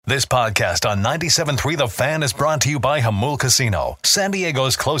This podcast on 97.3 The Fan is brought to you by Jamul Casino, San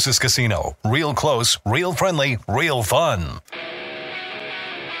Diego's closest casino. Real close, real friendly, real fun.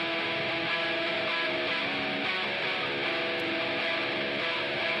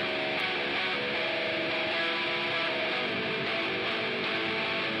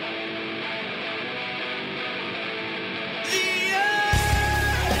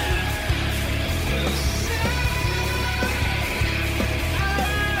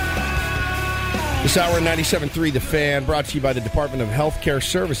 This hour in 97.3 The Fan, brought to you by the Department of Healthcare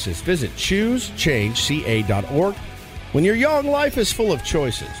Services. Visit ChooseChangeCA.org. When you're young, life is full of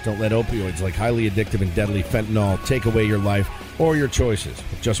choices. Don't let opioids like highly addictive and deadly fentanyl take away your life or your choices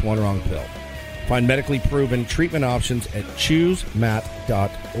with just one wrong pill. Find medically proven treatment options at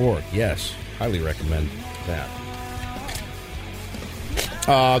ChooseMat.org. Yes, highly recommend that.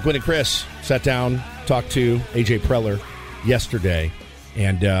 Gwen and Chris sat down, talked to A.J. Preller yesterday,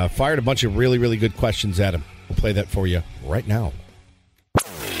 and fired a bunch of really, really good questions at him. We'll play that for you right now.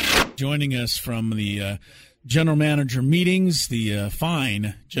 Joining us from the general manager meetings, the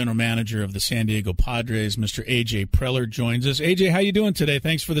fine general manager of the San Diego Padres, Mr. A.J. Preller, joins us. A.J., how you doing today?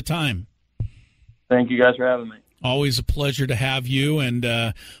 Thanks for the time. Thank you guys for having me. Always a pleasure to have you. And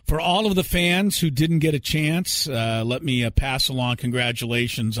for all of the fans who didn't get a chance, let me pass along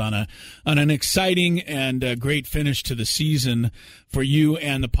congratulations on an exciting and great finish to the season for you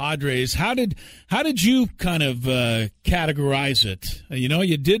and the Padres. How did you kind of categorize it? You know,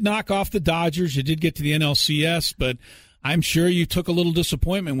 you did knock off the Dodgers. You did get to the NLCS, but I'm sure you took a little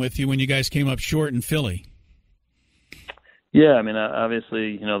disappointment with you when you guys came up short in Philly. Yeah, I mean,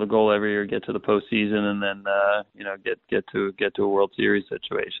 obviously, you know, the goal every year get to the postseason and then, you know, get to a World Series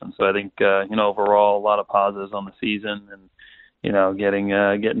situation. So I think, you know, overall, a lot of positives on the season, and you know, getting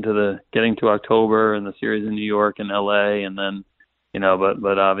to October and the series in New York and LA, and then, you know,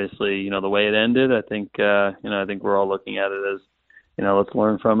 but obviously, you know, the way it ended, I think, you know, I think we're all looking at it as, you know, let's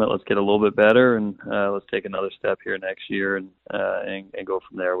learn from it, let's get a little bit better, and let's take another step here next year and go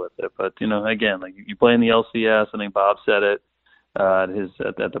from there with it. But, you know, again, like you play in the LCS, I think Bob said it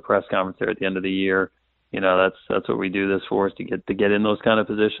at the press conference there at the end of the year. You know, that's what we do this for, is to get in those kind of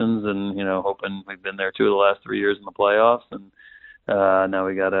positions, and, you know, hoping we've been there 2 of the last 3 years in the playoffs, and now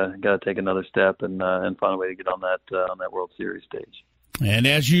we gotta take another step and find a way to get on that World Series stage. And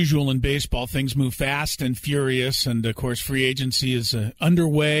as usual in baseball, things move fast and furious, and of course free agency is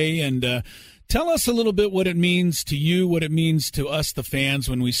underway. And tell us a little bit what it means to you, what it means to us, the fans,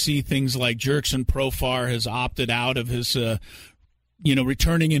 when we see things like Jurickson Profar has opted out of his,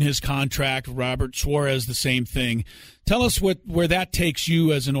 returning in his contract. Robert Suarez, the same thing. Tell us where that takes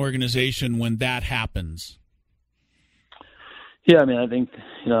you as an organization when that happens. Yeah, I mean, I think,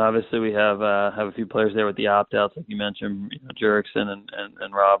 you know, obviously we have a few players there with the opt-outs, like you mentioned, you know, Jurickson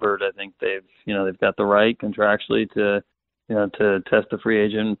and Robert. I think they've got the right contractually to test the free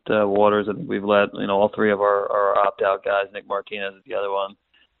agent waters. I think we've let, you know, all 3 of our opt-out guys, Nick Martinez is the other one,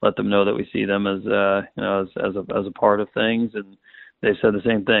 let them know that we see them as as a part of things, and they said the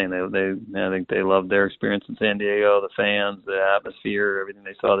same thing. I think they loved their experience in San Diego, the fans, the atmosphere, everything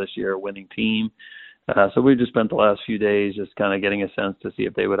they saw this year, a winning team. So we just spent the last few days just kind of getting a sense to see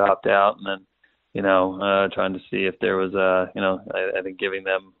if they would opt out, and then, you know, trying to see if there was I think giving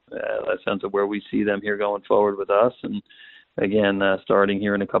them a sense of where we see them here going forward with us. And again, starting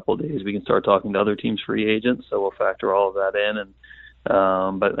here in a couple of days, we can start talking to other teams' free agents. So we'll factor all of that in. And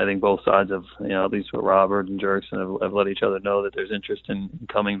but I think both sides of, you know, at least with Robert and Jurickson have let each other know that there's interest in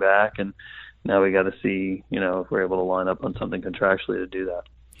coming back. And now we got to see, you know, if we're able to line up on something contractually to do that.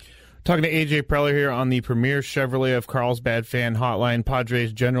 Talking to A.J. Preller here on the Premier Chevrolet of Carlsbad Fan Hotline,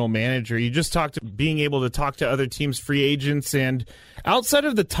 Padres general manager. You just talked about being able to talk to other teams' free agents, and outside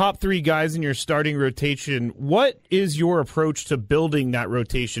of the top 3 guys in your starting rotation, what is your approach to building that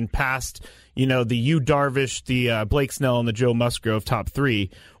rotation past, you know, the Yu Darvish, the Blake Snell, and the Joe Musgrove top 3?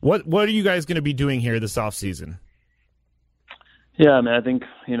 What are you guys going to be doing here this offseason? Yeah, I mean, I think,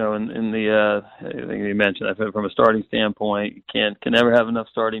 you know, in the I think you mentioned, I think from a starting standpoint, you can never have enough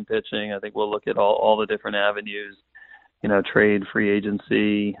starting pitching. I think we'll look at all the different avenues, you know, trade, free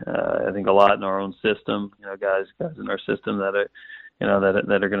agency. I think a lot in our own system, you know, guys in our system that are, you know,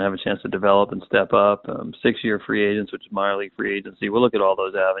 that are going to have a chance to develop and step up. 6-year free agents, which is minor league free agency. We'll look at all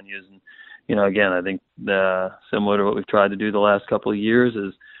those avenues, and, you know, again, I think similar to what we've tried to do the last couple of years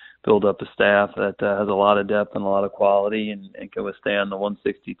is build up a staff that has a lot of depth and a lot of quality and can withstand the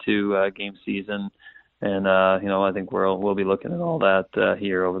 162 game season. And, you know, I think we'll be looking at all that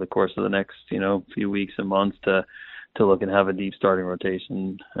here over the course of the next, you know, few weeks and months to look and have a deep starting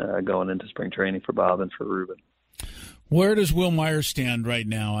rotation going into spring training for Bob and for Ruben. Where does Will Myers stand right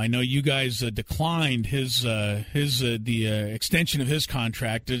now? I know you guys declined the extension of his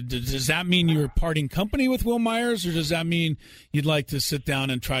contract. Does that mean you're parting company with Will Myers, or does that mean you'd like to sit down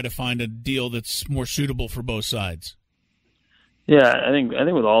and try to find a deal that's more suitable for both sides? Yeah, I think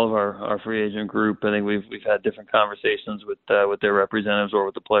with all of our free agent group, I think we've had different conversations with their representatives or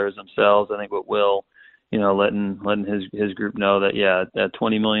with the players themselves. I think with Will, letting his group know that that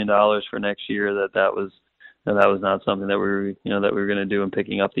 $20 million for next year that was not something that we were going to do in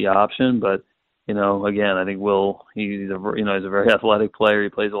picking up the option. But again, I think Will, he's a very athletic player. He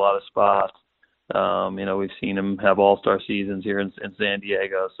plays a lot of spots. We've seen him have all-star seasons here in San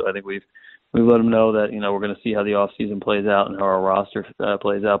Diego. So I think we've let him know that we're going to see how the off season plays out and how our roster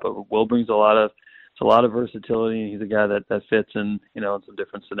plays out. But Will brings a lot of versatility, and he's a guy that fits in in some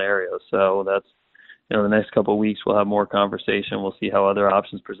different scenarios. So that's the next couple of weeks we'll have more conversation. We'll see how other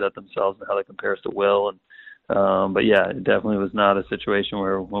options present themselves and how that compares to Will. And but yeah, it definitely was not a situation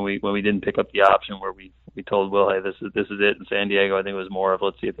where when we didn't pick up the option where we told Will, hey, this is it in San Diego. I think it was more of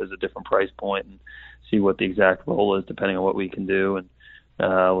let's see if there's a different price point and see what the exact role is depending on what we can do. And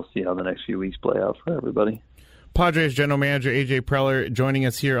we'll see how the next few weeks play out for everybody. Padres General Manager A.J. Preller joining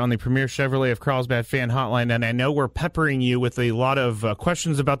us here on the Premier Chevrolet of Carlsbad Fan Hotline, and I know we're peppering you with a lot of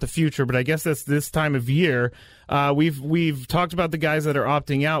questions about the future, but I guess that's this time of year. We've talked about the guys that are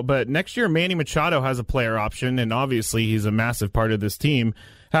opting out, but next year Manny Machado has a player option, and obviously he's a massive part of this team.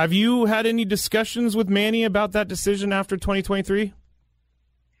 Have you had any discussions with Manny about that decision after 2023?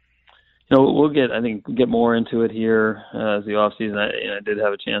 We'll get more into it here as the off season. I did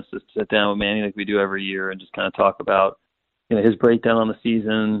have a chance to sit down with Manny like we do every year and just kind of talk about his breakdown on the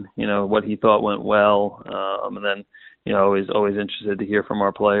season, what he thought went well, and then always interested to hear from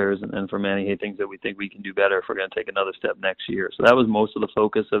our players and from Manny, hey, things that we think we can do better if we're going to take another step next year. So that was most of the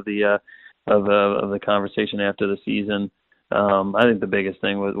focus of the conversation after the season. I think the biggest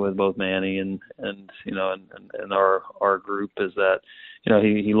thing with both Manny and our group is that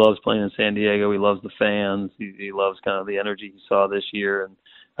he loves playing in San Diego. He loves the fans. He loves kind of the energy he saw this year, and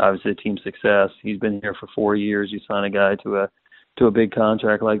obviously the team success. He's been here for 4 years. You sign a guy to a big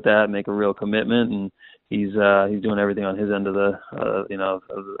contract like that, make a real commitment, and he's doing everything on his end of the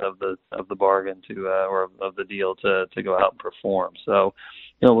of the bargain or of the deal to go out and perform. So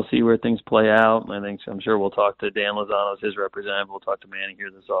we'll see where things play out. I'm sure we'll talk to Dan Lozano as his representative. We'll talk to Manny here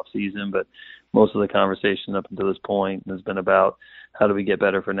this off season, but most of the conversation up until this point has been about how do we get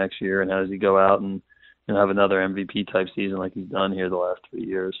better for next year and how does he go out and have another MVP type season like he's done here the last 3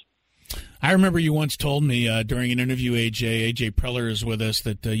 years. I remember you once told me during an interview, AJ Preller is with us,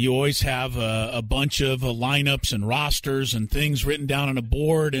 that you always have a bunch of lineups and rosters and things written down on a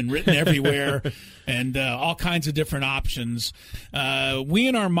board and written everywhere and all kinds of different options. We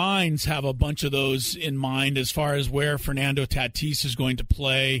in our minds have a bunch of those in mind as far as where Fernando Tatis is going to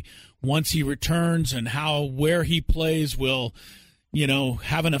play once he returns and where he plays will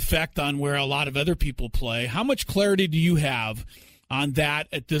have an effect on where a lot of other people play. How much clarity do you have on that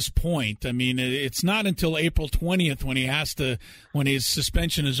at this point? I mean, it's not until April 20th when his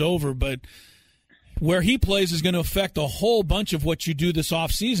suspension is over, but where he plays is going to affect a whole bunch of what you do this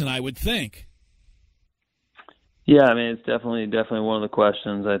offseason, I would think. Yeah, I mean, it's definitely one of the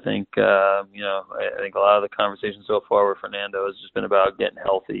questions. I think, I think a lot of the conversation so far with Fernando has just been about getting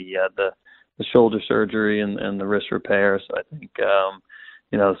healthy. He had the shoulder surgery and the wrist repair. So I think,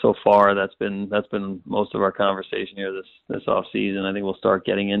 so far that's been most of our conversation here this off season. I think we'll start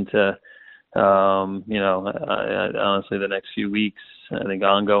getting into, honestly, the next few weeks. I think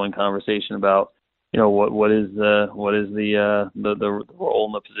ongoing conversation about, what is the role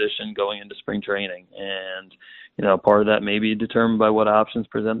in the position going into spring training, and part of that may be determined by what options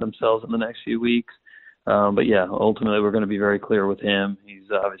present themselves in the next few weeks. But yeah, ultimately we're going to be very clear with him.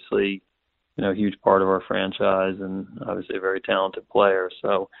 He's obviously a huge part of our franchise and obviously a very talented player.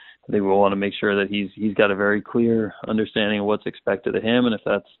 So I think we'll want to make sure that he's got a very clear understanding of what's expected of him. And if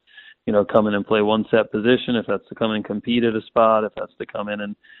that's, come in and play one set position, if that's to come in and compete at a spot, if that's to come in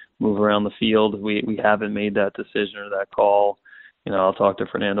and move around the field, we haven't made that decision or that call. I'll talk to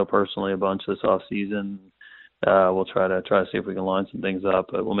Fernando personally a bunch this off season. We'll try to see if we can line some things up,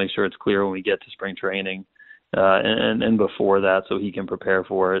 but we'll make sure it's clear when we get to spring training. And before that, so he can prepare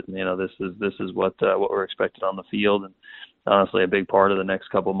for it. This is what we're expected on the field. And honestly, a big part of the next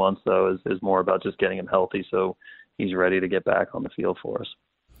couple of months, though, is more about just getting him healthy so he's ready to get back on the field for us.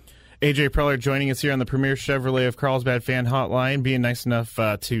 AJ Preller joining us here on the Premier Chevrolet of Carlsbad Fan Hotline, being nice enough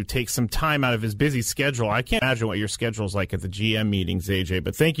to take some time out of his busy schedule. I can't imagine what your schedule is like at the GM meetings, AJ,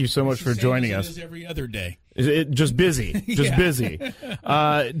 but thank you so much for joining us. Every other day. Just busy. Busy.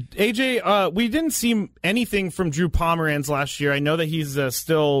 AJ, we didn't see anything from Drew Pomeranz last year. I know that he's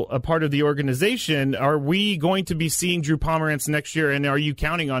still a part of the organization. Are we going to be seeing Drew Pomeranz next year, and are you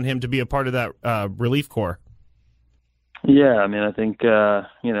counting on him to be a part of that relief corps? Yeah, I mean, I think, again,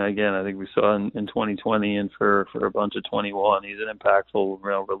 I think we saw in 2020 and for a bunch of 21, he's an impactful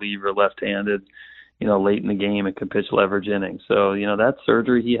reliever, left-handed, late in the game and could pitch leverage innings. So, that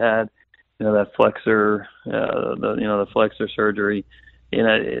surgery he had, that flexor, the flexor surgery,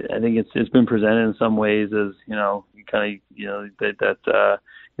 I think it's been presented in some ways as, that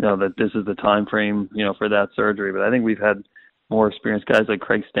this is the time frame, for that surgery. But I think we've had more experienced guys like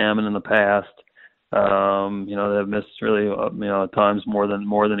Craig Stammen in the past, that have missed really, at times more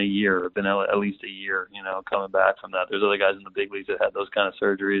than a year, been at least a year, coming back from that. There's other guys in the big leagues that had those kind of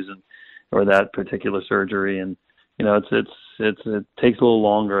surgeries or that particular surgery. And, it takes a little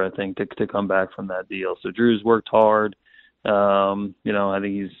longer, I think, to come back from that deal. So Drew's worked hard. I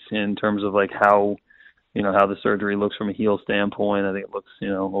think he's in terms of like how the surgery looks from a heel standpoint. I think it looks,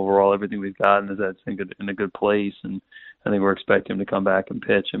 overall everything we've gotten is that it's in a good place. And I think we're expecting him to come back and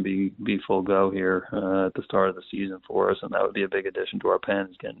pitch and be full go here at the start of the season for us. And that would be a big addition to our pen,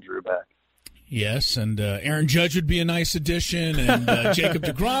 is getting Drew back. Yes, and Aaron Judge would be a nice addition, and Jacob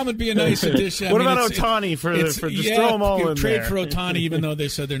deGrom would be a nice addition. What about Ohtani for just throw them all in trade there? for Ohtani, even though they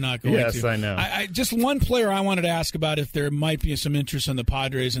said they're not going to. Yes, I know. Just one player I wanted to ask about if there might be some interest in the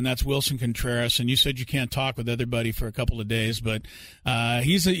Padres, and that's Wilson Contreras. And you said you can't talk with everybody for a couple of days, but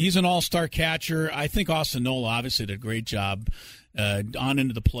he's an all-star catcher. I think Austin Nola obviously did a great job on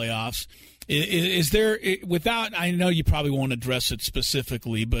into the playoffs. Is there, without, I know you probably won't address it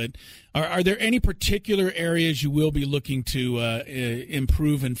specifically, but are there any particular areas you will be looking to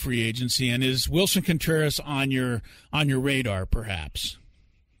improve in free agency? And is Wilson Contreras on your radar, perhaps?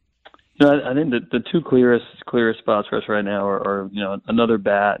 I think the two clearest spots for us right now are another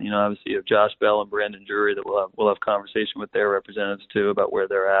bat. Obviously you have Josh Bell and Brandon Drury that we'll have conversation with their representatives too about where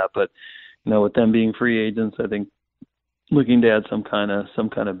they're at. But with them being free agents, I think looking to add some kind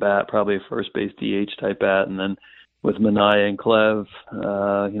of bat, probably a first base DH type bat, and then with Minaya and Clev,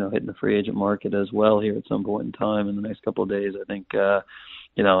 hitting the free agent market as well here at some point in time in the next couple of days. I think, I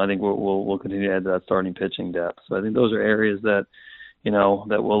think we'll continue to add that starting pitching depth. So I think those are areas that,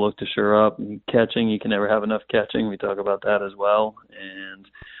 that we'll look to shore up. Catching, you can never have enough catching. We talk about that as well. And,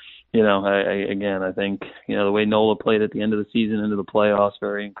 I think, the way Nola played at the end of the season into the playoffs,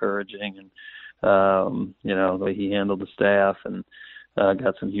 very encouraging. And, the way he handled the staff and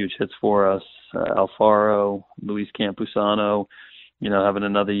got some huge hits for us. Alfaro, Luis Campusano, having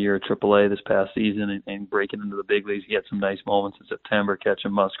another year at AAA this past season and breaking into the big leagues. He had some nice moments in September,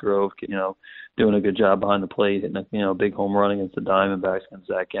 catching Musgrove, doing a good job behind the plate, hitting a big home run against the Diamondbacks against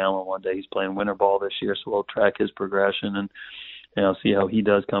Zach Gallen one day. He's playing winter ball this year, so we'll track his progression and see how he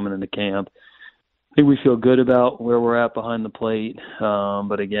does coming into camp. I think we feel good about where we're at behind the plate,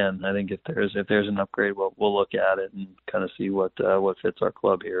 but again, I think if there's an upgrade, we'll look at it and kind of see what fits our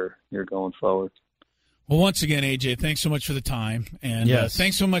club here going forward. Well, once again, AJ, thanks so much for the time, and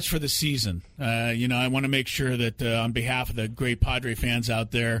thanks so much for the season. I want to make sure that on behalf of the great Padre fans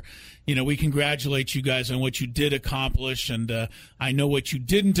out there, we congratulate you guys on what you did accomplish, and I know what you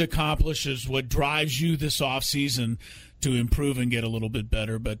didn't accomplish is what drives you this offseason to improve and get a little bit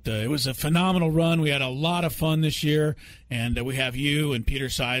better. But it was a phenomenal run. We had a lot of fun this year, and we have you and Peter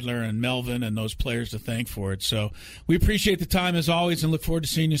Seidler and Melvin and those players to thank for it. So we appreciate the time as always and look forward to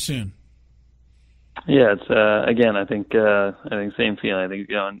seeing you soon. Yeah, it's again, I think same feeling. I think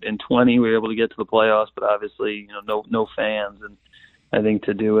in 20 we were able to get to the playoffs, but obviously no fans, and I think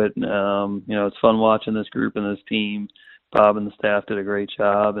to do it, it's fun watching this group and this team. Bob and the staff did a great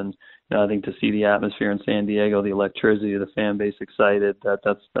job, and I think to see the atmosphere in San Diego, the electricity, the fan base excited,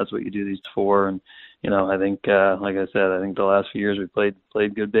 that's what you do these for. And I think like I said, I think the last few years we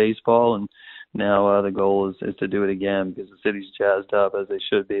played good baseball, and now the goal is to do it again because the city's jazzed up as they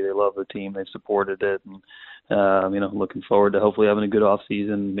should be. They love the team, they've supported it, and looking forward to hopefully having a good off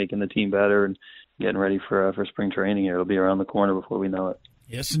season, making the team better, and getting ready for spring training here. It'll be around the corner before we know it.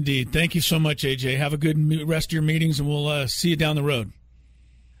 Yes, indeed. Thank you so much, AJ. Have a good rest of your meetings, and we'll see you down the road.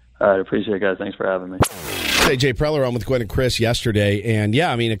 All right, appreciate it, guys. Thanks for having me. AJ Preller on with Gwen and Chris yesterday, and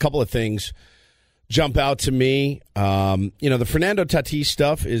a couple of things jump out to me. The Fernando Tatis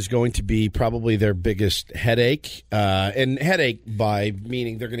stuff is going to be probably their biggest headache. And headache by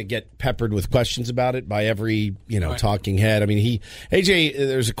meaning they're going to get peppered with questions about it by every, right. talking head. I mean, AJ,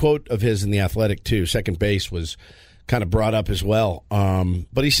 there's a quote of his in The Athletic, too. Second base was kind of brought up as well.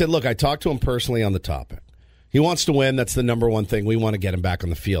 But he said, look, I talked to him personally on the topic. He wants to win. That's the number one thing. We want to get him back on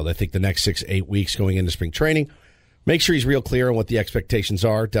the field. I think the next 6-8 weeks going into spring training, make sure he's real clear on what the expectations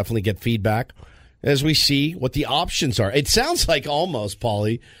are. Definitely get feedback as we see what the options are. It sounds like almost,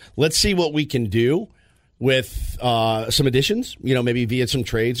 Paulie, let's see what we can do with some additions, maybe via some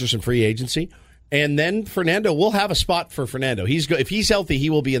trades or some free agency. And then Fernando, we'll have a spot for Fernando. If he's healthy, he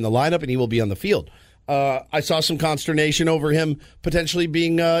will be in the lineup and he will be on the field. I saw some consternation over him potentially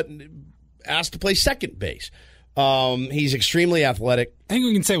being asked to play second base. He's extremely athletic. I think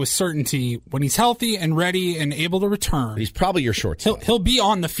we can say with certainty when he's healthy and ready and able to return, he's probably your shortstop. He'll be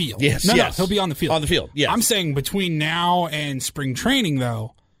on the field. Yes, No, he'll be on the field. On the field, yes. I'm saying between now and spring training,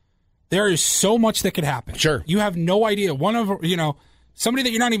 though, there is so much that could happen. Sure. You have no idea. Somebody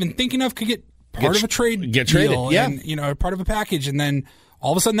that you're not even thinking of could get part of a trade get traded, deal yeah. And, part of a package, and then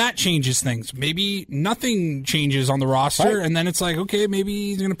all of a sudden that changes things. Maybe nothing changes on the roster, right. And then it's like, okay, maybe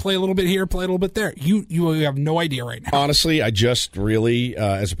he's going to play a little bit here, play a little bit there. You have no idea right now. Honestly, I just really,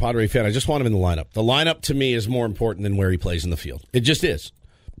 as a Padre fan, I just want him in the lineup. The lineup to me is more important than where he plays in the field. It just is.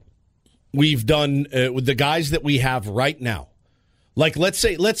 We've done with the guys that we have right now. Like let's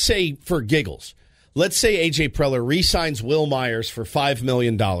say for giggles, let's say AJ Preller re-signs Will Myers for $5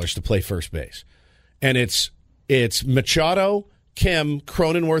 million to play first base, and it's Machado, Kim,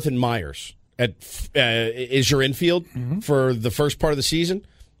 Cronenworth, and Myers is your infield for the first part of the season.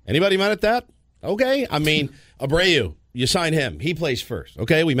 Anybody mad at that? Okay. I mean, Abreu, you sign him. He plays first.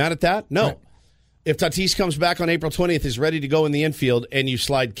 Okay, we mad at that? No. Right. If Tatis comes back on April 20th, is ready to go in the infield, and you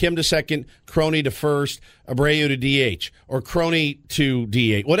slide Kim to second, Crony to first, Abreu to DH, or Crony to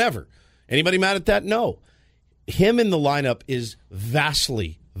DH, whatever. Anybody mad at that? No. Him in the lineup is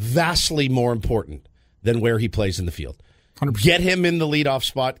vastly, vastly more important than where he plays in the field. 100%. Get him in the leadoff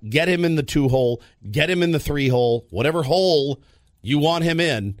spot. Get him in the 2-hole. Get him in the 3-hole. Whatever hole you want him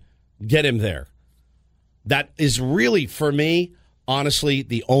in, get him there. That is really, for me, honestly,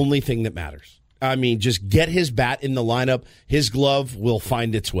 the only thing that matters. I mean, just get his bat in the lineup. His glove will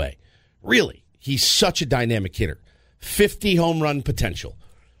find its way. Really, he's such a dynamic hitter. 50 home run potential.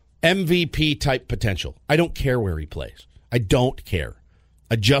 MVP-type potential. I don't care where he plays. I don't care.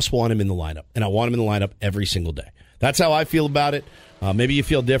 I just want him in the lineup, and I want him in the lineup every single day. That's how I feel about it. Maybe you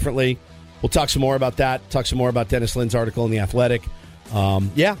feel differently. We'll talk some more about that. Talk some more about Dennis Lynn's article in The Athletic.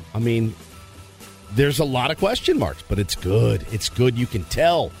 There's a lot of question marks, but it's good. It's good. You can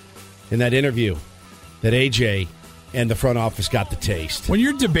tell in that interview that AJ and the front office got the taste. When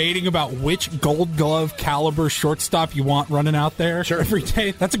you're debating about which Gold Glove caliber shortstop you want running out there every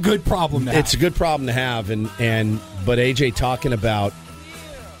day, that's a good problem to have. It's a good problem to have, but AJ talking about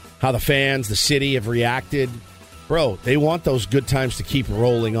how the fans, the city have reacted. Bro, they want those good times to keep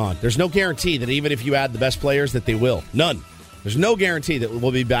rolling on. There's no guarantee that even if you add the best players that they will. None. There's no guarantee that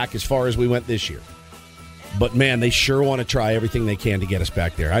we'll be back as far as we went this year. But, man, they sure want to try everything they can to get us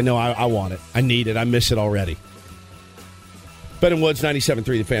back there. I know I want it. I need it. I miss it already. Ben and Woods, 97.3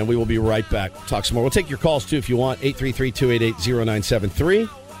 The Fan. We will be right back. Talk some more. We'll take your calls, too, if you want. 833-288-0973.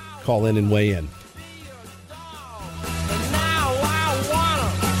 Call in and weigh in.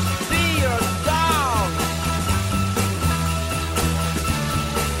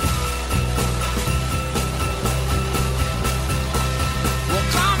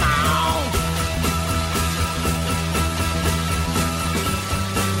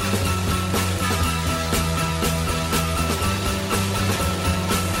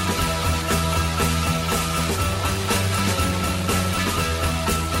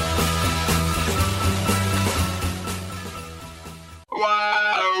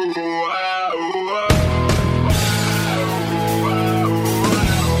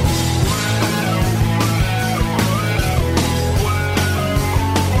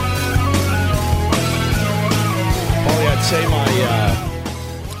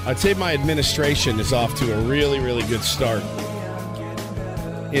 I'd say my administration is off to a really, really good start.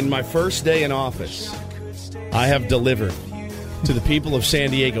 In my first day in office, I have delivered to the people of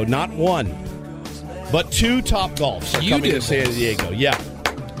San Diego not one, but 2 Topgolfs are coming to San Diego. Yeah.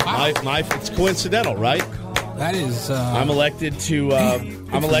 Wow. It's coincidental, right? That is. I'm elected to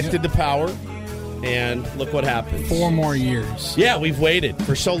power, and look what happens. 4 more years. Yeah, we've waited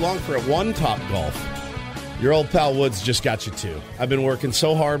for so long for one Topgolf. Your old pal Woods just got you 2. I've been working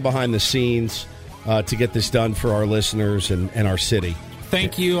so hard behind the scenes to get this done for our listeners and our city.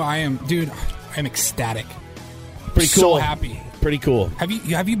 Thank you. I'm ecstatic. Pretty So cool. happy. Pretty cool. Have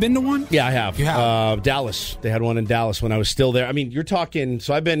you been to one? Yeah, I have. You have? Dallas. They had one in Dallas when I was still there. I mean, you're talking.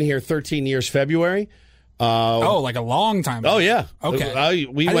 So I've been here 13 years. February. Like a long time ago. Oh yeah. Okay. I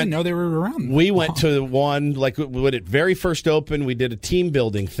didn't know they were around. We went to one like when it very first opened. We did a team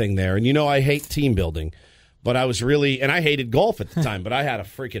building thing there, and I hate team building, but I was really and I hated golf at the time, but I had a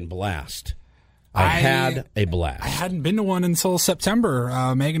freaking blast. I had a blast. I hadn't been to one until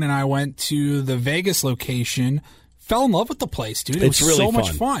September. Megan and I went to the Vegas location. Fell in love with the place, dude. It's really so fun.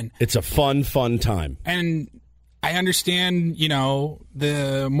 much fun. It's a fun time. And I understand,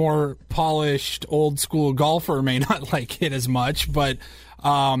 the more polished old school golfer may not like it as much, but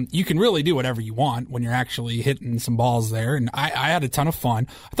you can really do whatever you want when you're actually hitting some balls there. And I had a ton of fun.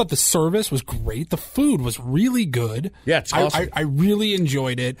 I thought the service was great. The food was really good. Yeah, it's awesome. I really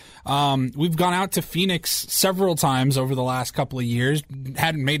enjoyed it. We've gone out to Phoenix several times over the last couple of years.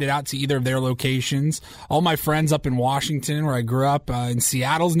 Hadn't made it out to either of their locations. All my friends up in Washington, where I grew up, in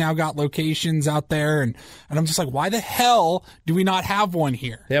Seattle's now got locations out there. And I'm just like, why the hell do we not have one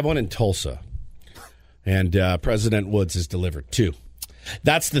here? They have one in Tulsa. And President Woods has delivered 2.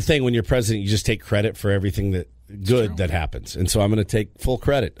 That's the thing when you're president, you just take credit for everything that happens. And so I'm going to take full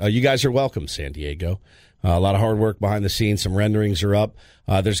credit. You guys are welcome, San Diego. A lot of hard work behind the scenes. Some renderings are up.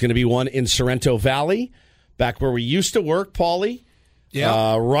 There's going to be one in Sorrento Valley, back where we used to work, Paulie.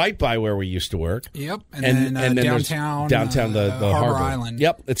 Yeah. Right by where we used to work. Yep. And then downtown the Harbor Island.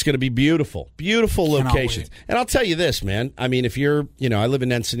 Yep. It's going to be beautiful. Beautiful Cannot locations. wait. And I'll tell you this, man. I mean, if you're, I live in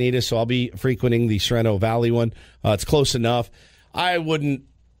Encinitas, so I'll be frequenting the Sorrento Valley one. It's close enough. I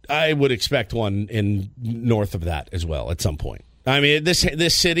would expect one in north of that as well at some point. I mean,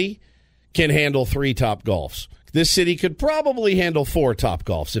 this city can handle 3 top golfs. This city could probably handle 4 top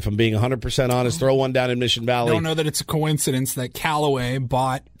golfs, if I'm being 100% honest. Throw one down in Mission Valley. I don't know that it's a coincidence that Callaway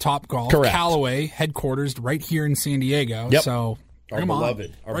bought Top Golf. Correct. Callaway, headquarters right here in San Diego. Yep. So bring them on.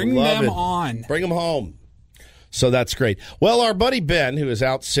 Bring them on. Bring them home. So that's great. Well, our buddy Ben, who is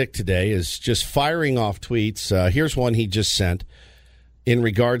out sick today, is just firing off tweets. Here's one he just sent in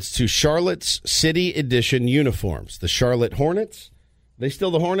regards to Charlotte's City Edition uniforms. The Charlotte Hornets. Are they still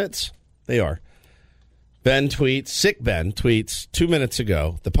the Hornets? They are. Sick Ben tweets 2 minutes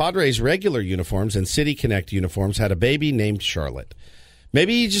ago, the Padres' regular uniforms and City Connect uniforms had a baby named Charlotte.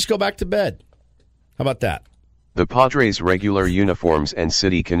 Maybe you just go back to bed. How about that? The Padres' regular uniforms and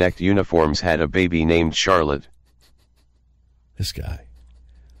City Connect uniforms had a baby named Charlotte. This guy.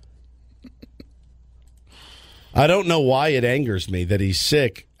 I don't know why it angers me that he's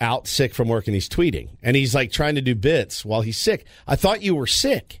sick from work, and he's tweeting. And he's like trying to do bits while he's sick. I thought you were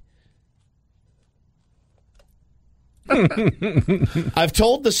sick. I've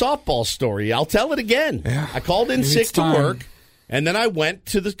told the softball story. I'll tell it again. Yeah, I called in sick to work, and then I went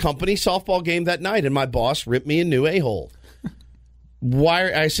to the company softball game that night, and my boss ripped me a new a-hole.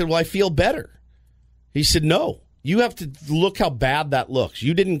 Why? I said, well, I feel better. He said, no. You have to look how bad that looks.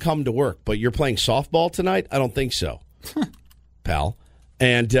 You didn't come to work, but you're playing softball tonight? I don't think so, pal.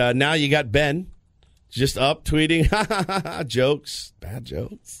 And now you got Ben just up tweeting, jokes, bad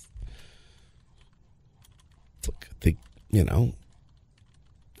jokes. I think,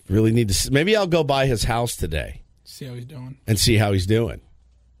 really need to. Maybe I'll go by his house today. See how he's doing. And see how he's doing.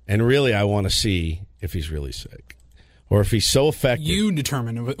 And really, I want to see if he's really sick or if he's so affected. You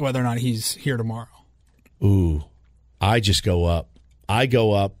determine whether or not he's here tomorrow. Ooh. I just go up. I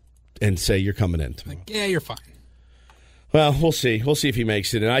go up and say, you're coming in tomorrow. Yeah, you're fine. Well, we'll see. We'll see if he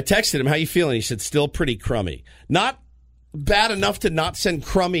makes it. And I texted him, how you feeling? He said, still pretty crummy. Not bad enough to not send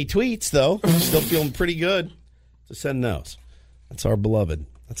crummy tweets, though. Still feeling pretty good to send those. That's our beloved.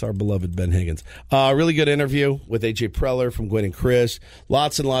 That's our beloved Ben Higgins. Really good interview with A.J. Preller from Gwynn and Chris.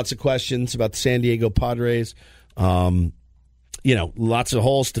 Lots and lots of questions about the San Diego Padres. Lots of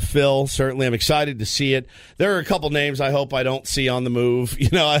holes to fill. Certainly, I'm excited to see it. There are a couple names I hope I don't see on the move.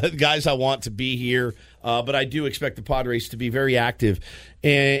 Guys I want to be here. But I do expect the Padres to be very active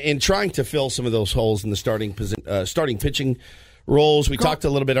in trying to fill some of those holes in the starting pitching roles. We talked a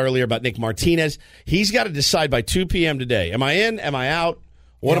little bit earlier about Nick Martinez. He's got to decide by 2 p.m. today. Am I in? Am I out?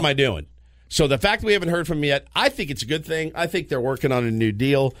 What am I doing? So the fact that we haven't heard from him yet, I think it's a good thing. I think they're working on a new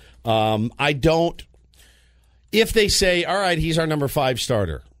deal. If they say, all right, he's our number 5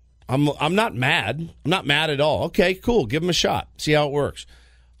 starter, I'm not mad. I'm not mad at all. Okay, cool. Give him a shot. See how it works.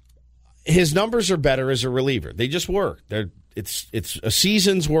 His numbers are better as a reliever. They just work. it's a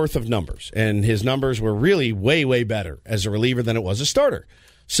season's worth of numbers, and his numbers were really way, way better as a reliever than it was a starter.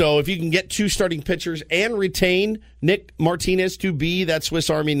 So if you can get 2 starting pitchers and retain Nick Martinez to be that Swiss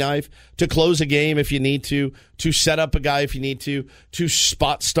Army knife, to close a game if you need to set up a guy if you need to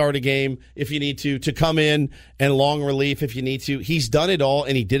spot start a game if you need to come in and long relief if you need to. He's done it all,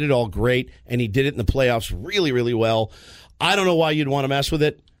 and he did it all great, and he did it in the playoffs really, really well. I don't know why you'd want to mess with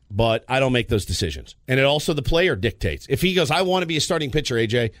it, but I don't make those decisions. And it also, the player dictates. If he goes, I want to be a starting pitcher,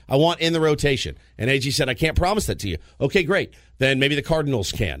 AJ, I want in the rotation, and AJ said, I can't promise that to you. Okay, great. Then maybe the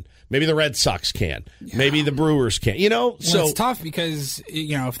Cardinals can. Maybe the Red Sox can. Yeah. Maybe the Brewers can. Well, so it's tough because,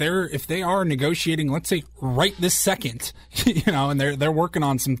 if they are negotiating, let's say right this second, and they're working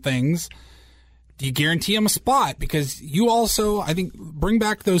on some things, do you guarantee him a spot? Because you also, I think, bring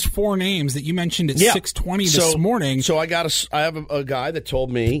back those 4 names that you mentioned at 6:20 this morning. So I have a guy that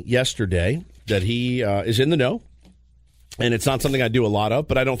told me yesterday that he is in the know, and it's not something I do a lot of,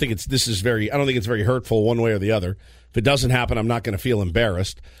 but I don't think it's very hurtful one way or the other. If it doesn't happen, I'm not going to feel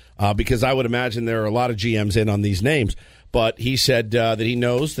embarrassed because I would imagine there are a lot of GMs in on these names. But he said that he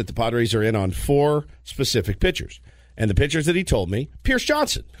knows that the Padres are in on 4 specific pitchers. And the pitchers that he told me, Pierce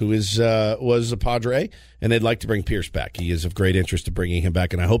Johnson, who was a Padre, and they'd like to bring Pierce back. He is of great interest in bringing him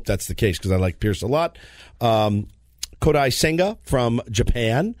back, and I hope that's the case because I like Pierce a lot. Kodai Senga from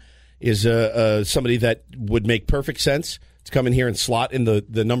Japan is somebody that would make perfect sense to come in here and slot in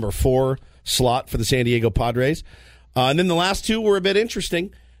the number 4 slot for the San Diego Padres. And then the last 2 were a bit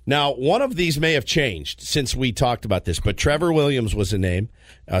interesting. Now, one of these may have changed since we talked about this, but Trevor Williams was a name,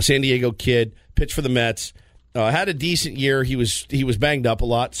 San Diego kid, pitched for the Mets. Had a decent year. He was banged up a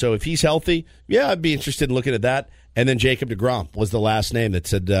lot. So if he's healthy, I'd be interested in looking at that. And then Jacob deGrom was the last name that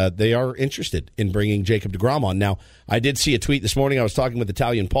said they are interested in bringing Jacob deGrom on. Now, I did see a tweet this morning. I was talking with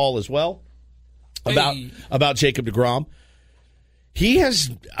Italian Paul as well about Jacob deGrom. He has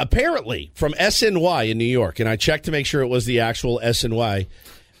apparently from SNY in New York, and I checked to make sure it was the actual SNY.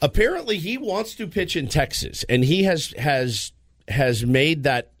 Apparently, he wants to pitch in Texas, and he has made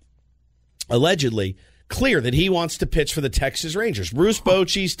that allegedly clear that he wants to pitch for the Texas Rangers. Bruce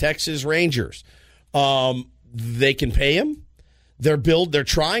Bochy's Texas Rangers. They can pay him. They're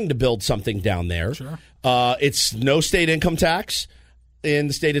trying to build something down there. Sure. It's no state income tax in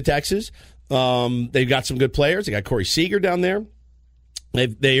the state of Texas. They've got some good players. They got Corey Seager down there.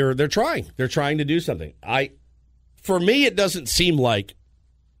 They're trying. They're trying to do something. For me, it doesn't seem like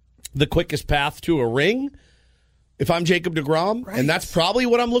the quickest path to a ring if I'm Jacob deGrom, right. And that's probably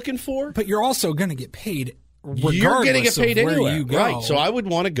what I'm looking for. But you're also going to get paid regardless. You're going to get paid of where anywhere, you go. right? So I would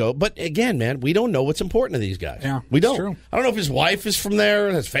want to go. But again, man, we don't know what's important to these guys. Yeah, we don't. True. I don't know if his wife is from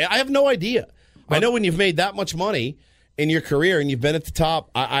there. I have no idea. But I know when you've made that much money in your career and you've been at the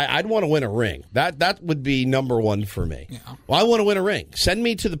top, I'd want to win a ring. That would be number 1 for me. Yeah. Well, I want to win a ring. Send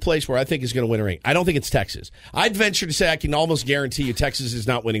me to the place where I think is going to win a ring. I don't think it's Texas. I'd venture to say I can almost guarantee you Texas is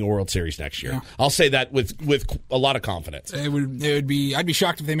not winning a World Series next year. Yeah. I'll say that with a lot of confidence. It would be. I'd be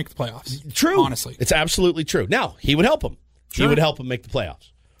shocked if they make the playoffs. True. Honestly. It's absolutely true. Now, he would help them. Sure. He would help them make the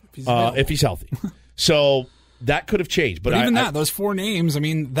playoffs if he's healthy. So that could have changed. But even those 4 names, I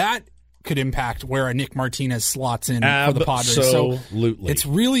mean, that could impact where a Nick Martinez slots in for the Padres. Absolutely. So it's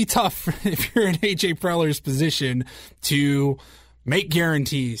really tough if you're in A.J. Preller's position to make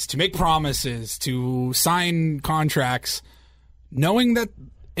guarantees, to make promises, to sign contracts, knowing that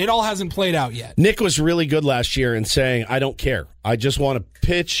it all hasn't played out yet. Nick was really good last year in saying, I don't care. I just want to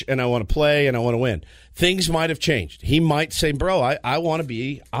pitch, and I want to play, and I want to win. Things might have changed. He might say, bro, I want to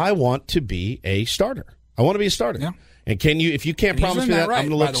be a starter. I want to be a starter. Yeah. And if you can't promise me that, right, I'm going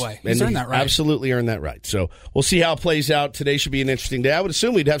to look. By the way, he's earned that right. Absolutely earned that right. So we'll see how it plays out. Today should be an interesting day. I would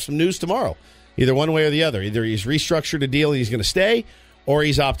assume we'd have some news tomorrow, either one way or the other. Either he's restructured a deal and he's going to stay, or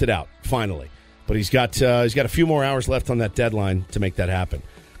he's opted out finally. But he's got a few more hours left on that deadline to make that happen.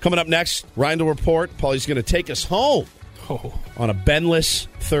 Coming up next, Rindle Report. Paulie's going to take us home on a Benless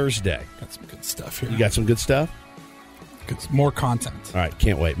Thursday. Got some good stuff here. You got some good stuff? More content. All right,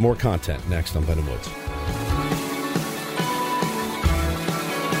 can't wait. More content next on Ben and Woods.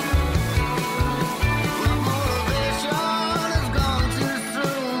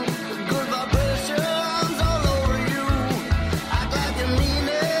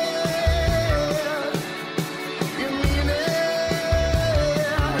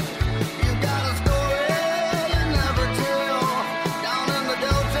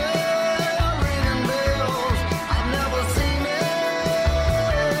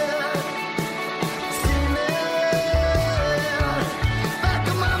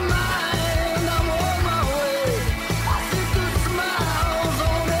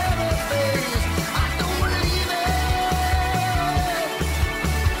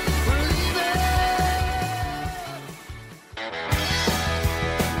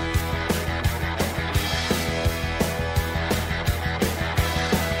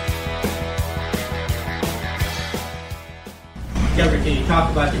 can you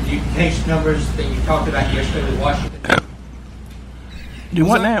talk about the new case numbers that you talked about yesterday with Washington? Do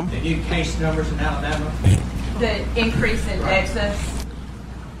what now? The new case numbers in Alabama? The increase in Texas.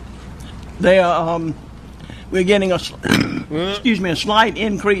 They are. We're getting a slight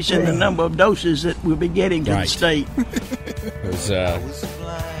increase in the number of doses that we'll be getting to the state. It was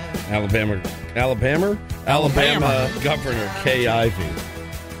Alabama Governor Kay Ivey.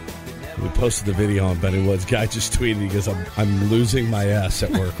 We posted the video on Benny Woods. Guy just tweeted, he goes, I'm losing my ass at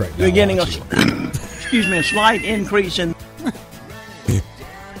work right now. We're getting a slight increase in...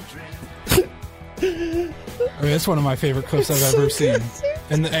 I mean, that's one of my favorite clips I've ever seen.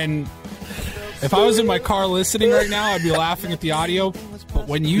 And if I was in my car listening right now, I'd be laughing at the audio. But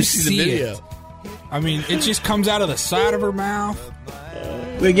when you see the video, it, I mean, it just comes out of the side of her mouth.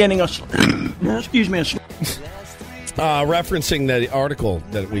 We're getting referencing the article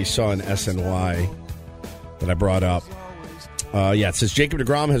that we saw in SNY that I brought up. It says Jacob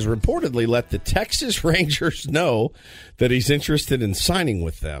deGrom has reportedly let the Texas Rangers know that he's interested in signing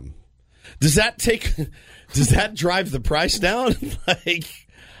with them. Does that drive the price down?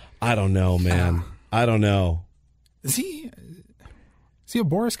 I don't know, man. I don't know. Is he a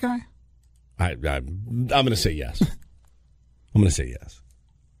Boris guy? I'm going to say yes. I'm going to say yes.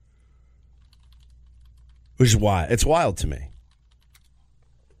 Which is why it's wild to me.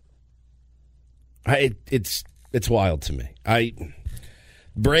 It's wild to me.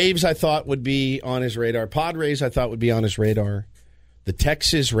 Braves I thought would be on his radar. Padres I thought would be on his radar. The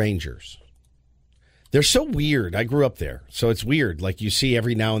Texas Rangers. They're so weird. I grew up there, so it's weird. Like you see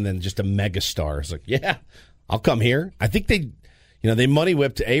every now and then just a megastar. It's like, yeah, I'll come here. I think they money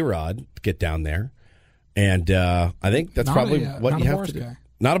whipped A-Rod to get down there, and I think that's probably what you have to do.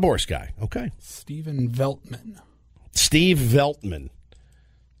 Not a Boris guy. Okay. Steven Veltman. Steve Veltman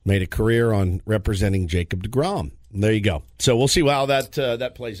made a career on representing Jacob deGrom. There you go. So we'll see how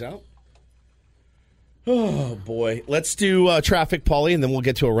that plays out. Oh, boy. Let's do traffic, Paulie, and then we'll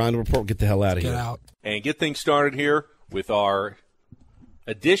get to a round report. We'll get the hell out of here. Get out. And get things started here with our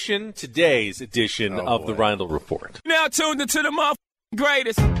today's edition of the Reindl Report. Now tuned into the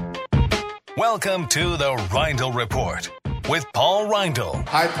greatest. Welcome to the Reindl Report with Paul Reindl.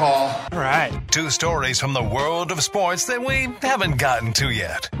 Hi, Paul. All right. 2 stories from the world of sports that we haven't gotten to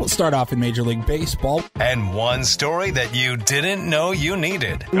yet. We'll start off in Major League Baseball. And 1 story that you didn't know you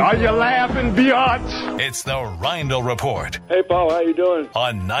needed. Are you laughing, biatch? It's the Reindl Report. Hey, Paul, how you doing?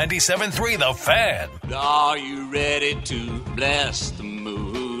 On 97.3 The Fan. Are you ready to bless the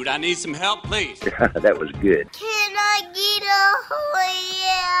mood? I need some help, please. That was good. Can I get a oh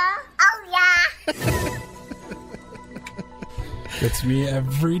yeah? Gets me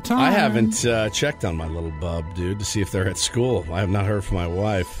every time. I haven't checked on my little bub, dude, to see if they're at school. I have not heard from my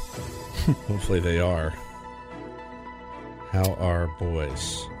wife. Hopefully they are. How are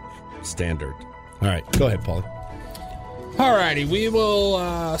boys? Standard. All right, go ahead, Paulie. All righty, we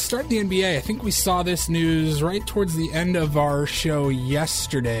will start the NBA. I think we saw this news right towards the end of our show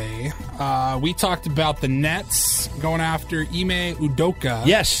yesterday. We talked about the Nets going after Ime Udoka.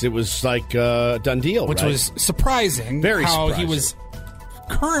 Yes, it was like a done deal, which was surprising. Very how surprising. He was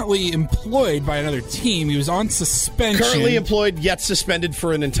currently employed by another team. He was on suspension. Currently employed, yet suspended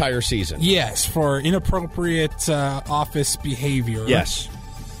for an entire season. Yes, for inappropriate office behavior. Yes.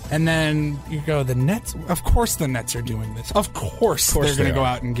 And then you go, the Nets? Of course the Nets are doing this. Of course they're going to go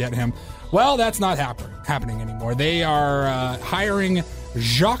out and get him. Well, that's not happening anymore. They are hiring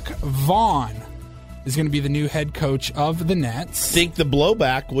Jacques Vaughn is going to be the new head coach of the Nets. I think the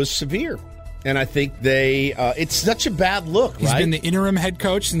blowback was severe. And I think it's such a bad look, He's been the interim head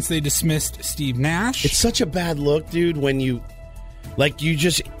coach since they dismissed Steve Nash. It's such a bad look, dude, when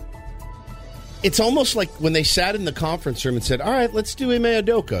it's almost like when they sat in the conference room and said, all right, let's do Ime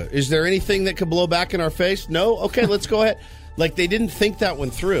Udoka. Is there anything that could blow back in our face? No? Okay, let's go ahead. Like, they didn't think that one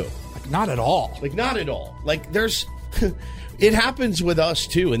through. Not at all. Not at all. Like, there's... It happens with us,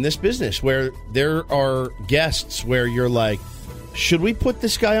 too, in this business, where there are guests where you're like, should we put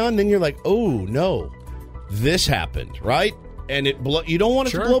this guy on? Then you're like, oh, no, this happened, right? And you don't want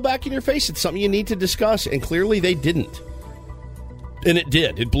it to blow back in your face. It's something you need to discuss, and clearly they didn't. And it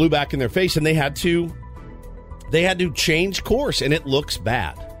did. It blew back in their face, and they had to change course, and it looks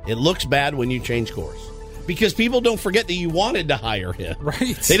bad. It looks bad when you change course. Because people don't forget that you wanted to hire him.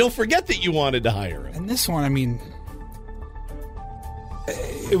 Right. They don't forget that you wanted to hire him. And this one, I mean,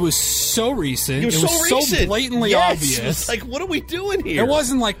 it was so recent. It was so blatantly obvious. It was like, what are we doing here? It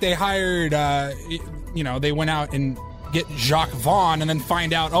wasn't like they hired, they went out and get Jacques Vaughn and then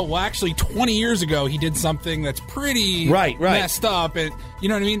find out, oh, well, actually 20 years ago he did something that's pretty messed up. And you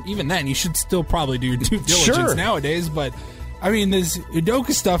know what I mean? Even then, you should still probably do your due diligence nowadays. But I mean, this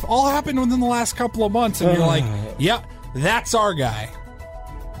Udoka stuff all happened within the last couple of months, and you're like, yeah, that's our guy.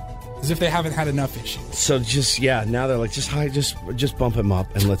 As if they haven't had enough issues. So now they're like, just bump him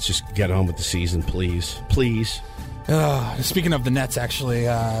up and let's just get on with the season, please. Please. Speaking of the Nets, actually,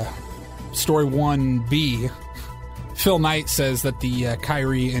 story 1B, Phil Knight says that the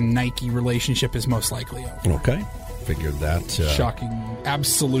Kyrie and Nike relationship is most likely over. Okay. Figured that. Shocking.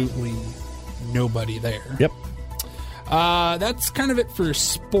 Absolutely nobody there. Yep. That's kind of it for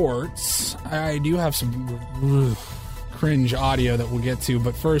sports. I do have some cringe audio that we'll get to,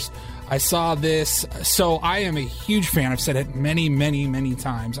 but first, I saw this. So I am a huge fan. I've said it many, many, many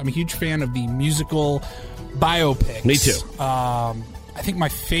times. I'm a huge fan of the musical biopics. Me too. I think my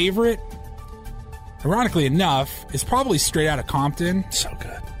favorite, ironically enough, is probably Straight Outta Compton. So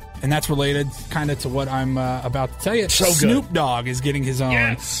good. And that's related kind of to what I'm about to tell you. So Snoop good. Dogg is getting his own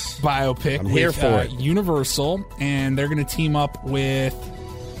biopic I'm here for it. Universal, and they're going to team up with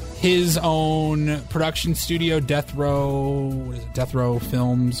his own production studio, Death Row. What is it? Death Row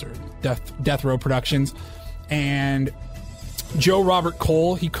Films or Death Row Productions, and Joe Robert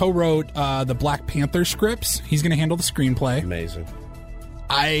Cole. He co-wrote the Black Panther scripts. He's going to handle the screenplay. Amazing.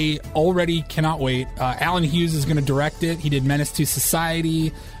 I already cannot wait. Alan Hughes is going to direct it. He did Menace to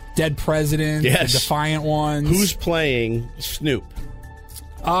Society, Dead President, yes. The Defiant Ones. Who's playing Snoop?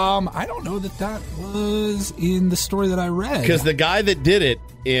 I don't know that was in the story that I read. Because the guy that did it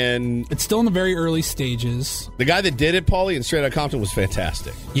it's still in the very early stages. The guy that did it, Paulie, in Straight Outta Compton was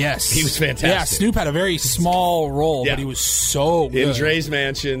fantastic. Yes. He was fantastic. Yeah, Snoop had a very small role, but he was so good. In Dre's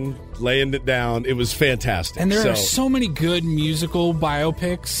mansion, laying it down. It was fantastic. And there are so many good musical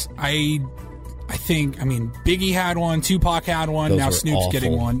biopics. I think, Biggie had one, Tupac had one, now Snoop's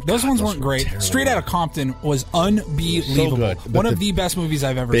getting one. Those ones weren't great. Terrible. Straight Outta Compton was unbelievable. So good. One of the best movies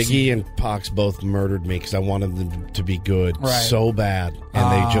I've ever seen. Biggie and Pac both murdered me because I wanted them to be good so bad,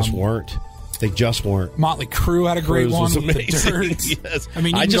 and they just weren't. They just weren't. Motley Crue had a great one was with amazing. The Dirt. Yes.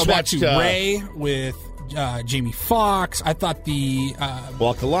 You can just go back watched, to Ray with Jamie Foxx. I thought the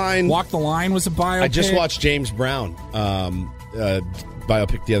Walk the Line was a biopic. I just watched James Brown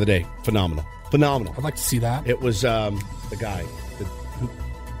biopic the other day. Phenomenal. I'd like to see that. It was the guy.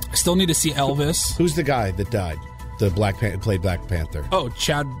 I still need to see Elvis. Who's the guy that died? The played Black Panther. Oh,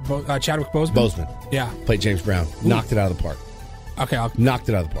 Chadwick Boseman? Boseman. Yeah. Played James Brown. Ooh. Knocked it out of the park. Okay. Knocked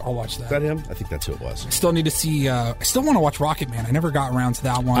it out of the park. I'll watch that. Is that him? I think that's who it was. I still need to see... I still want to watch Rocket Man. I never got around to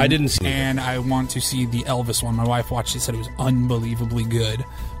that one. I didn't see it. And I want to see the Elvis one. My wife watched it, said it was unbelievably good.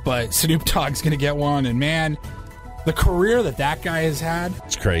 But Snoop Dogg's going to get one. And man, the career that guy has had...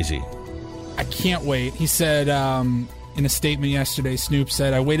 It's crazy. I can't wait. He said in a statement yesterday, Snoop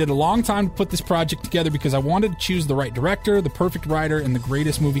said, I waited a long time to put this project together because I wanted to choose the right director, the perfect writer, and the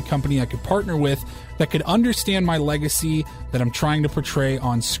greatest movie company I could partner with that could understand my legacy that I'm trying to portray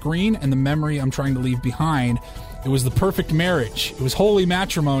on screen and the memory I'm trying to leave behind. It was the perfect marriage. It was holy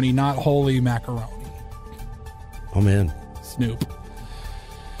matrimony, not holy macaroni. Oh, man. Snoop.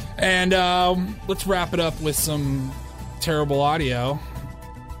 And let's wrap it up with some terrible audio.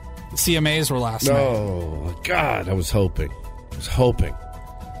 CMAs were last night. Oh, God. I was hoping that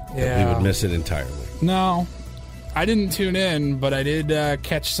we would miss it entirely. No, I didn't tune in, but I did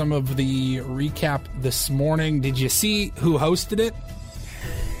catch some of the recap this morning. Did you see who hosted it?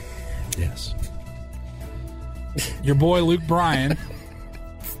 Yes. Your boy Luke Bryan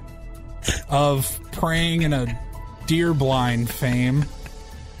of Praying in a Deer Blind fame,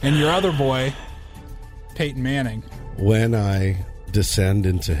 and your other boy, Peyton Manning. When I descend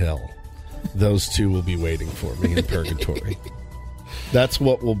into hell, those two will be waiting for me in purgatory. That's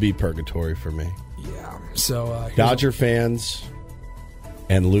what will be purgatory for me. Yeah. So Dodger fans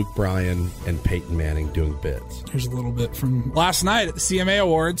and Luke Bryan and Peyton Manning doing bits. Here's a little bit from last night at the CMA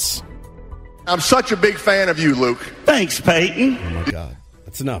Awards. I'm such a big fan of you, Luke. Thanks, Peyton. Oh my God.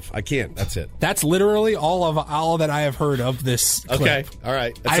 That's enough. I can't. That's it. That's literally all that I have heard of this clip. Okay. All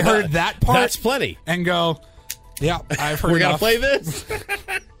right. I heard that part. That's plenty. And go, yeah, I've heard We're going to enough. play this?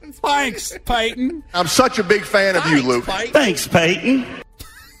 Thanks, Peyton. I'm such a big fan of you, Luke. Thanks, Peyton.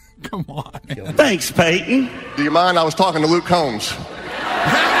 Come on. Thanks, Peyton. Do you mind? I was talking to Luke Combs.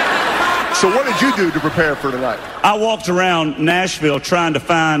 So what did you do to prepare for tonight? I walked around Nashville trying to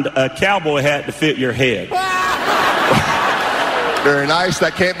find a cowboy hat to fit your head. Very nice.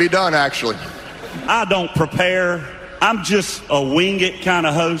 That can't be done, actually. I don't prepare. I'm just a wing it kind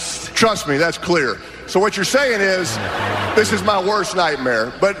of host. Trust me, that's clear. So what you're saying is, this is my worst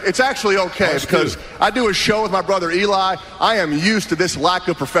nightmare, but it's actually okay because I do a show with my brother Eli. I am used to this lack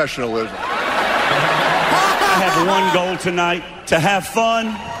of professionalism. I have one goal tonight, to have fun,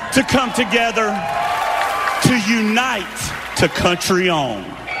 to come together, to unite, to country on.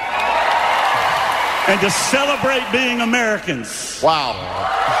 And to celebrate being Americans. Wow.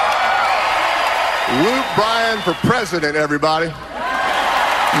 Luke Bryan for president, everybody.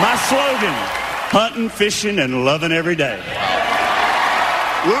 My slogan, hunting, fishing, and loving every day.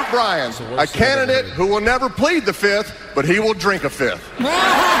 Luke Bryan, a candidate who will never plead the fifth, but he will drink a fifth. I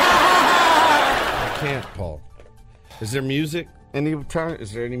can't, Paul. Is there music?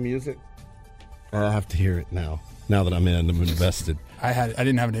 Is there any music? I have to hear it now. Now that I'm invested. I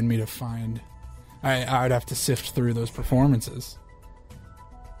didn't have it in me to find. I'd have to sift through those performances.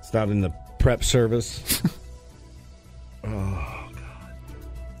 It's not in the prep service. Oh, God.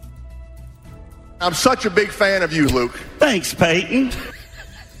 I'm such a big fan of you, Luke. Thanks, Peyton.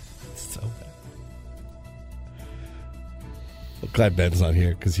 So bad. I'm glad Ben's not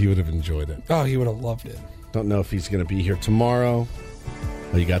here because he would have enjoyed it. Oh, he would have loved it. Don't know if he's going to be here tomorrow.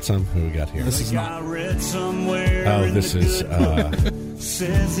 Oh, you got some? Who we got here? This is not. This is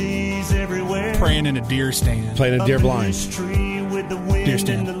Says he's everywhere. Praying in a deer stand. Playing a deer blind. Deer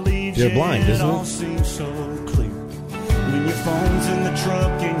stand. Deer blind, isn't it?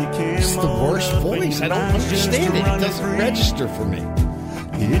 It's the worst voice. I don't understand it. It doesn't register for me.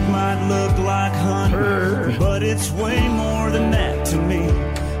 It might look like honey, but it's way more than that to me.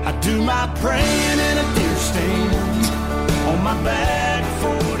 I do my praying in a deer stand on my back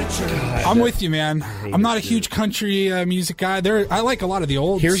for the church. I'm with you, man. I'm not a huge country music guy. I like a lot of the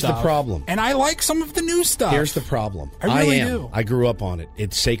old stuff. Here's the problem. And I like some of the new stuff. Here's the problem. I really do. I grew up on it.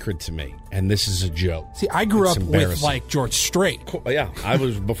 It's sacred to me. And this is a joke. See, I grew up with, like, George Strait. Yeah, I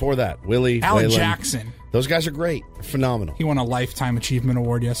was before that. Willie, Alan Waylon. Jackson. Those guys are great. Phenomenal. He won a Lifetime Achievement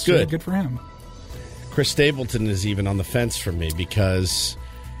Award yesterday. Good for him. Chris Stapleton is even on the fence for me because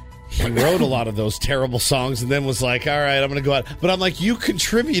he wrote a lot of those terrible songs and then was like, all right, I'm going to go out. But I'm like, you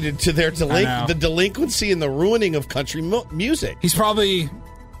contributed to their the delinquency and the ruining of country music. He's probably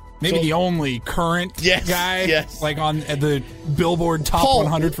the only current guy like on the Billboard Top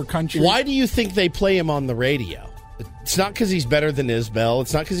 100 for country. Why do you think they play him on the radio? It's not because he's better than Isbell.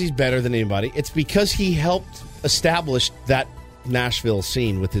 It's not because he's better than anybody. It's because he helped establish that Nashville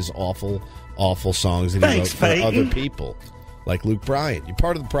scene with his awful, awful songs that he wrote for other people. Like Luke Bryan. You're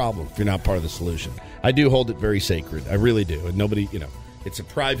part of the problem if you're not part of the solution. I do hold it very sacred. I really do. And nobody, it's a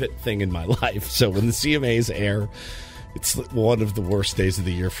private thing in my life. So when the CMAs air, it's one of the worst days of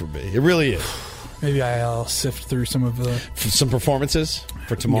the year for me. It really is. Maybe I'll sift through some performances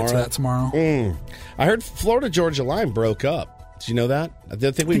for tomorrow. Get to that tomorrow. I heard Florida-Georgia line broke up. Did you know that? I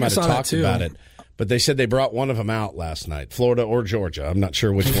think we might have talked about it. But they said they brought one of them out last night, Florida or Georgia. I'm not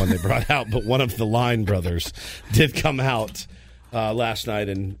sure which one they brought out, but one of the Line brothers did come out last night,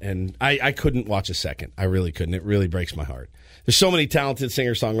 and I couldn't watch a second. I really couldn't. It really breaks my heart. There's so many talented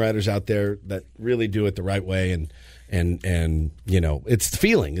singer-songwriters out there that really do it the right way, and it's the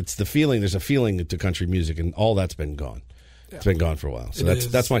feeling. It's the feeling. There's a feeling to country music, and all that's been gone. It's been gone for a while. So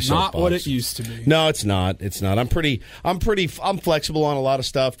that's my soapbox. Not what it used to be. No, it's not. It's not. I'm flexible on a lot of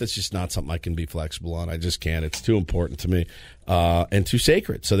stuff. That's just not something I can be flexible on. I just can't. It's too important to me and too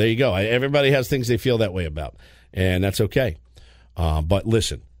sacred. So there you go. Everybody has things they feel that way about, and that's okay. But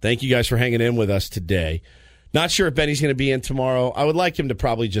listen, thank you guys for hanging in with us today. Not sure if Benny's going to be in tomorrow. I would like him to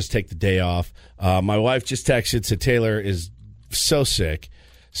probably just take the day off. My wife just texted, said Taylor is so sick.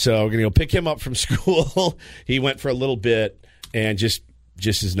 So we're going to go pick him up from school. He went for a little bit and just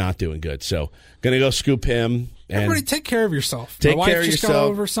is not doing good. So going to go scoop him. And everybody take care of yourself. Take My care wife of just yourself. got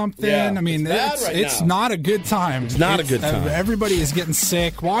over something. Yeah, I mean, it's not a good time. It's not a good time. Everybody is getting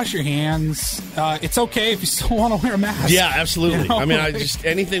sick. Wash your hands. It's okay if you still want to wear a mask. Yeah, absolutely. I mean,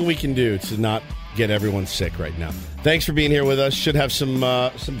 anything we can do to not get everyone sick right now. Thanks for being here with us. Should have some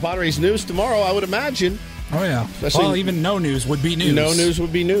Padres news tomorrow, I would imagine. Oh, yeah. Well, even no news would be news. No news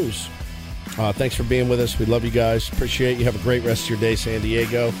would be news. Thanks for being with us. We love you guys. Appreciate you. Have a great rest of your day, San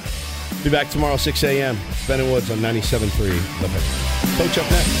Diego. Be back tomorrow, 6 a.m. Ben and Woods on 97.3 The Fan. Coach up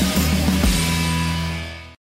next.